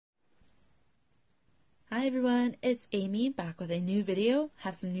Hi everyone, it's Amy back with a new video.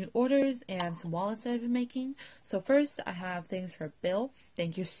 Have some new orders and some wallets that I've been making. So first I have things for Bill.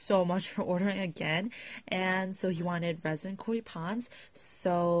 Thank you so much for ordering again. And so he wanted resin koi ponds.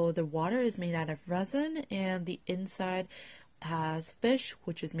 So the water is made out of resin and the inside has fish,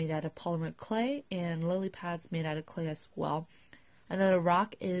 which is made out of polymer clay, and lily pads made out of clay as well. And then the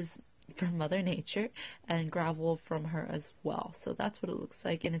rock is from Mother Nature and gravel from her as well. So that's what it looks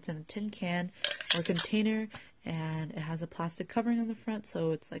like, and it's in a tin can or container, and it has a plastic covering on the front,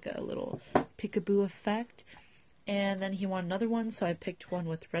 so it's like a little peekaboo effect. And then he wanted another one, so I picked one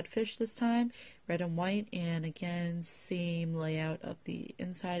with redfish this time, red and white, and again same layout of the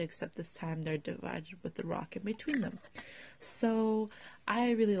inside, except this time they're divided with the rock in between them. So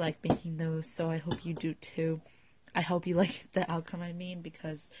I really like making those, so I hope you do too. I hope you like the outcome,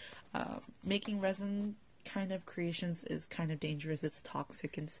 because making resin kind of creations is kind of dangerous. It's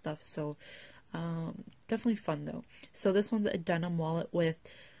toxic and stuff, so definitely fun though. So this one's a denim wallet with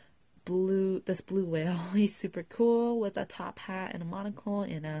this blue whale. He's super cool with a top hat and a monocle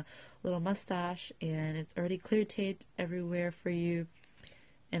and a little mustache, and it's already clear taped everywhere for you.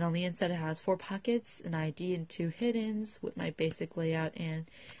 And on the inside it has 4 pockets, an ID, and 2 hiddens with my basic layout and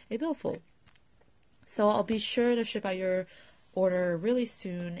a billfold. So I'll be sure to ship out your order really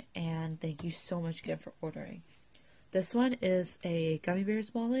soon, and thank you so much again for ordering. This one is a gummy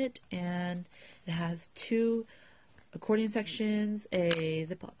bears wallet, and it has 2 accordion sections, a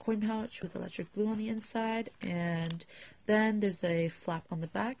Ziploc coin pouch with electric blue on the inside, and then there's a flap on the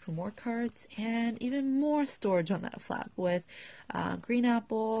back for more cards, and even more storage on that flap with green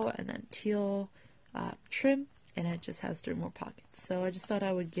apple and then teal trim. And it just has 3 more pockets. So I just thought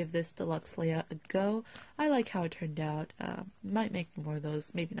I would give this deluxe layout a go. I like how it turned out. Might make more of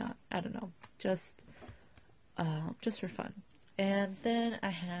those, maybe not. I don't know. Just for fun. And then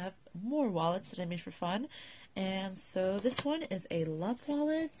I have more wallets that I made for fun. And so this one is a love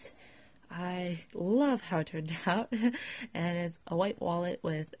wallet. I love how it turned out. And it's a white wallet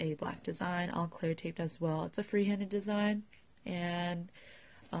with a black design, all clear taped as well. It's a freehanded design. And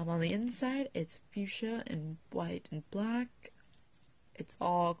on the inside, it's fuchsia and white and black. It's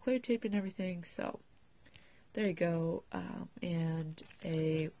all clear taped and everything, so there you go. And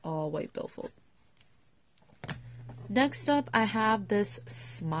a all white billfold. Next up, I have this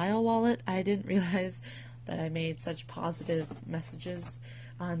smile wallet. I didn't realize that I made such positive messages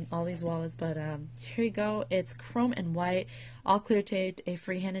on all these wallets, but here you go. It's chrome and white, all clear taped, a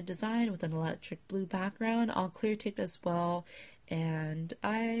freehanded design with an electric blue background, all clear taped as well. And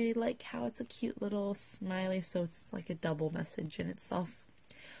I like how it's a cute little smiley, so it's like a double message in itself.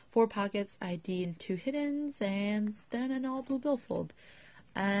 4 pockets, ID, and 2 hiddens, and then an all blue billfold.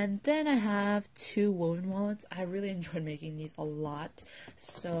 And then I have 2 woven wallets. I really enjoyed making these a lot.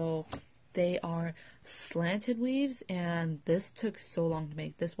 So they are slanted weaves, and this took so long to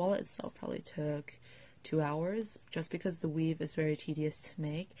make. This wallet itself probably took 2 hours just because the weave is very tedious to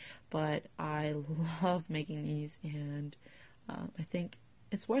make. But I love making these, and I think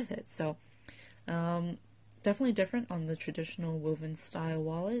it's worth it. So definitely different on the traditional woven style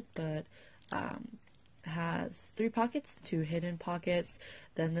wallet, but has 3 pockets, 2 hidden pockets,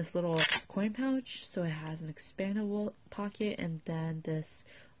 then this little coin pouch, so it has an expandable pocket, and then this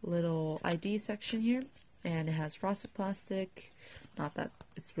little ID section here, and it has frosted plastic. Not that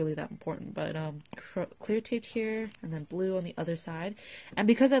it's really that important, but clear taped here, and then blue on the other side. And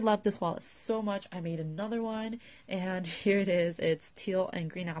because I love this wallet so much, I made another one, and here it is. It's teal and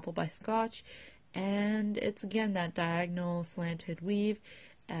green apple by Scotch, and it's again that diagonal slanted weave,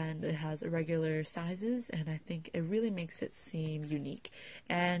 and it has irregular sizes, and I think it really makes it seem unique.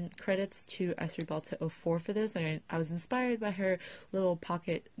 And credits to Esther Belta 04 for this. I was inspired by her little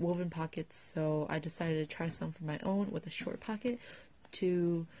woven pockets, so I decided to try some for my own with a short pocket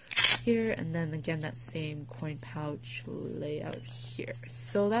to here, and then again that same coin pouch layout here.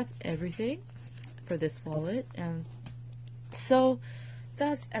 So that's everything for this wallet, and so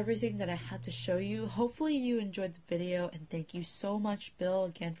that's everything that I had to show you. Hopefully you enjoyed the video, and thank you so much, Bill,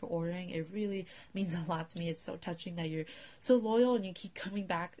 again for ordering. It really means a lot to me. It's so touching that you're so loyal and you keep coming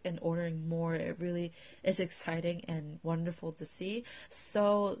back and ordering more. It really is exciting and wonderful to see.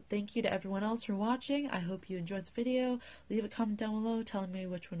 So thank you to everyone else for watching. I hope you enjoyed the video. Leave a comment down below telling me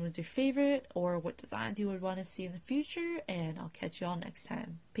which one was your favorite or what designs you would want to see in the future, and I'll catch you all next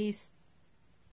time. Peace.